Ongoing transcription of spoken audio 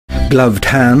Gloved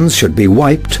hands should be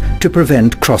wiped to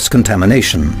prevent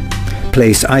cross-contamination.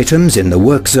 Place items in the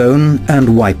work zone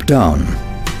and wipe down.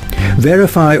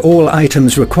 Verify all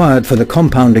items required for the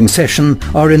compounding session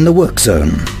are in the work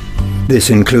zone. This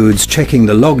includes checking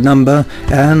the log number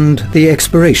and the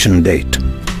expiration date.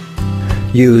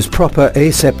 Use proper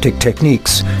aseptic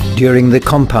techniques during the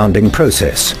compounding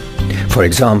process. For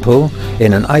example,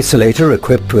 in an isolator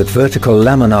equipped with vertical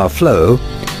laminar flow,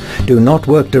 do not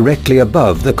work directly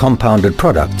above the compounded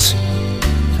products,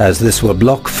 as this will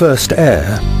block first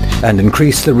air and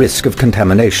increase the risk of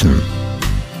contamination.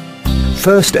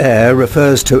 First air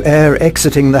refers to air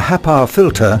exiting the HAPR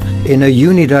filter in a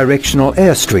unidirectional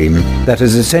airstream that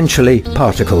is essentially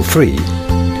particle-free.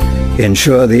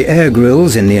 Ensure the air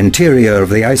grills in the interior of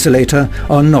the isolator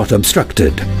are not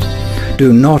obstructed.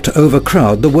 Do not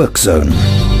overcrowd the work zone.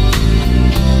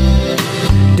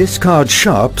 Discard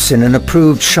sharps in an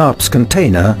approved sharps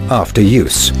container after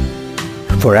use.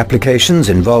 For applications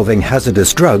involving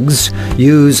hazardous drugs,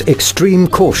 use extreme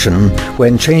caution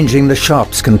when changing the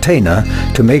sharps container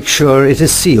to make sure it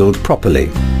is sealed properly.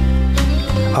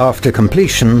 After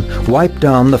completion, wipe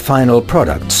down the final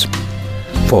products.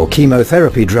 For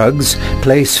chemotherapy drugs,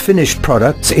 place finished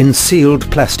products in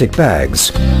sealed plastic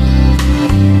bags.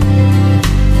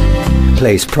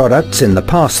 Place products in the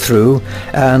pass-through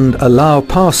and allow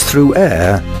pass-through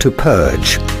air to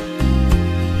purge.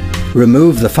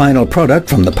 Remove the final product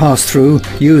from the pass-through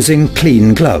using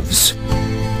clean gloves.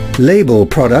 Label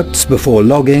products before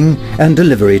logging and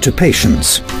delivery to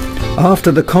patients.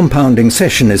 After the compounding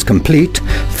session is complete,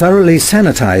 thoroughly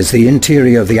sanitize the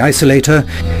interior of the isolator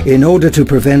in order to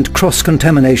prevent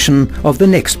cross-contamination of the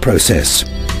next process.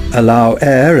 Allow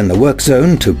air in the work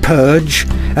zone to purge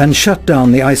and shut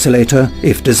down the isolator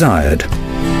if desired.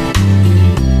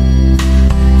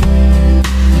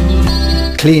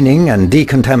 Cleaning and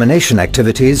decontamination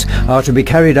activities are to be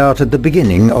carried out at the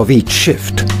beginning of each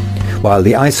shift, while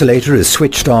the isolator is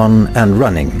switched on and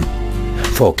running.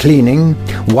 For cleaning,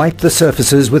 wipe the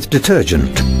surfaces with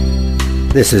detergent.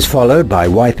 This is followed by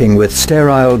wiping with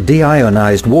sterile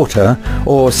deionized water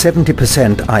or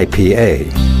 70%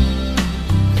 IPA.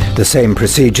 The same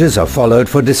procedures are followed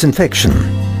for disinfection,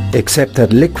 except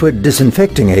that liquid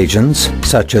disinfecting agents,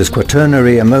 such as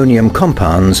quaternary ammonium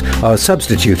compounds, are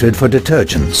substituted for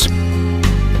detergents.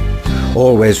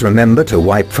 Always remember to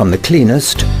wipe from the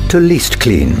cleanest to least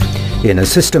clean, in a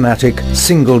systematic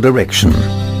single direction.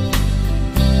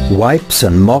 Wipes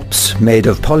and mops made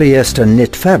of polyester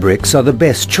knit fabrics are the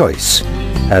best choice,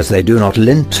 as they do not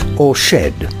lint or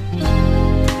shed.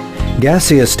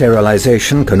 Gaseous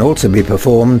sterilization can also be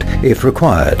performed if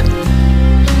required.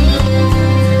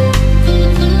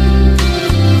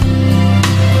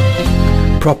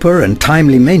 Proper and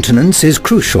timely maintenance is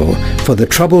crucial for the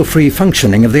trouble-free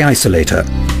functioning of the isolator.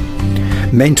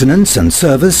 Maintenance and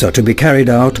service are to be carried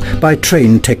out by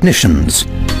trained technicians.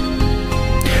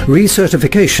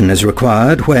 Recertification is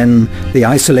required when the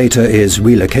isolator is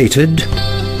relocated,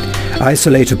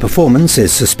 isolator performance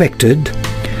is suspected,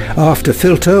 after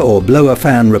filter or blower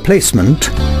fan replacement,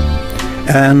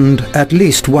 and at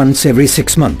least once every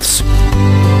 6 months.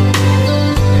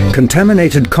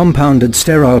 Contaminated compounded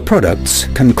sterile products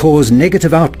can cause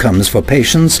negative outcomes for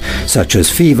patients such as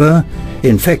fever,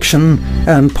 infection,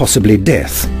 and possibly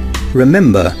death.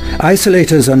 Remember,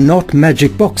 isolators are not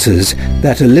magic boxes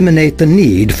that eliminate the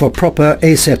need for proper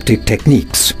aseptic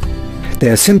techniques. They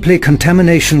are simply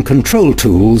contamination control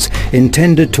tools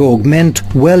intended to augment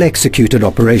well-executed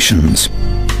operations.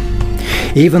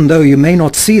 Even though you may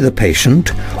not see the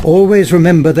patient, always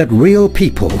remember that real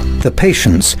people, the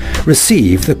patients,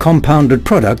 receive the compounded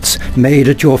products made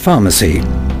at your pharmacy.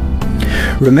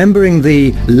 Remembering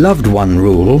the loved one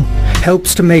rule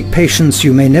helps to make patients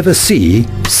you may never see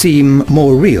seem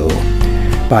more real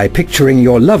by picturing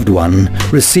your loved one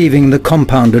receiving the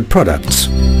compounded products.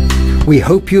 We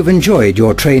hope you've enjoyed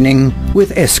your training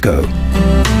with Esco.